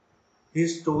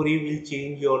His story will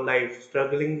change your life.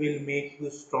 Struggling will make you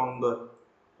stronger.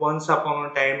 Once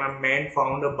upon a time, a man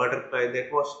found a butterfly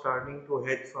that was starting to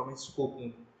hatch from his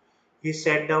cocoon. He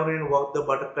sat down and watched the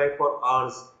butterfly for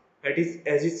hours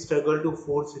as it struggled to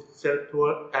force itself through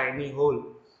a tiny hole.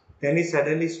 Then he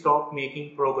suddenly stopped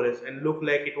making progress and looked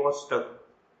like it was stuck.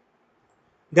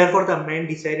 Therefore, the man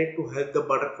decided to help the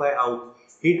butterfly out.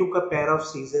 He took a pair of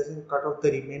scissors and cut off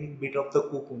the remaining bit of the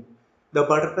cocoon. The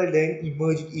butterfly then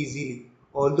emerged easily.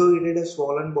 Although it had a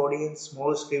swollen body and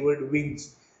small scabbard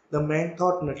wings, the man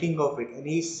thought nothing of it and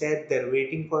he sat there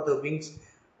waiting for the wings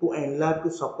to enlarge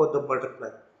to support the butterfly.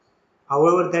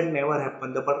 However, that never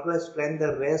happened. The butterfly spent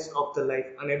the rest of the life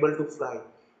unable to fly,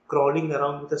 crawling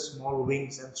around with a small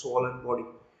wings and swollen body.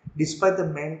 Despite the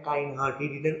man's kind heart, he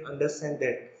didn't understand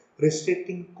that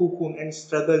restricting cocoon and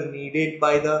struggle needed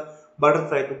by the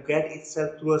butterfly to get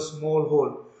itself through a small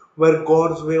hole were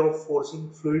God's way of forcing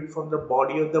fluid from the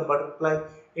body of the butterfly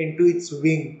into its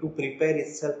wing to prepare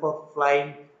itself for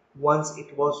flying once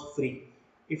it was free.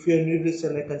 If you are new to this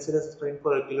channel, consider subscribing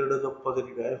for a regular dose of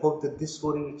positivity. I hope that this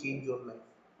story will change your life.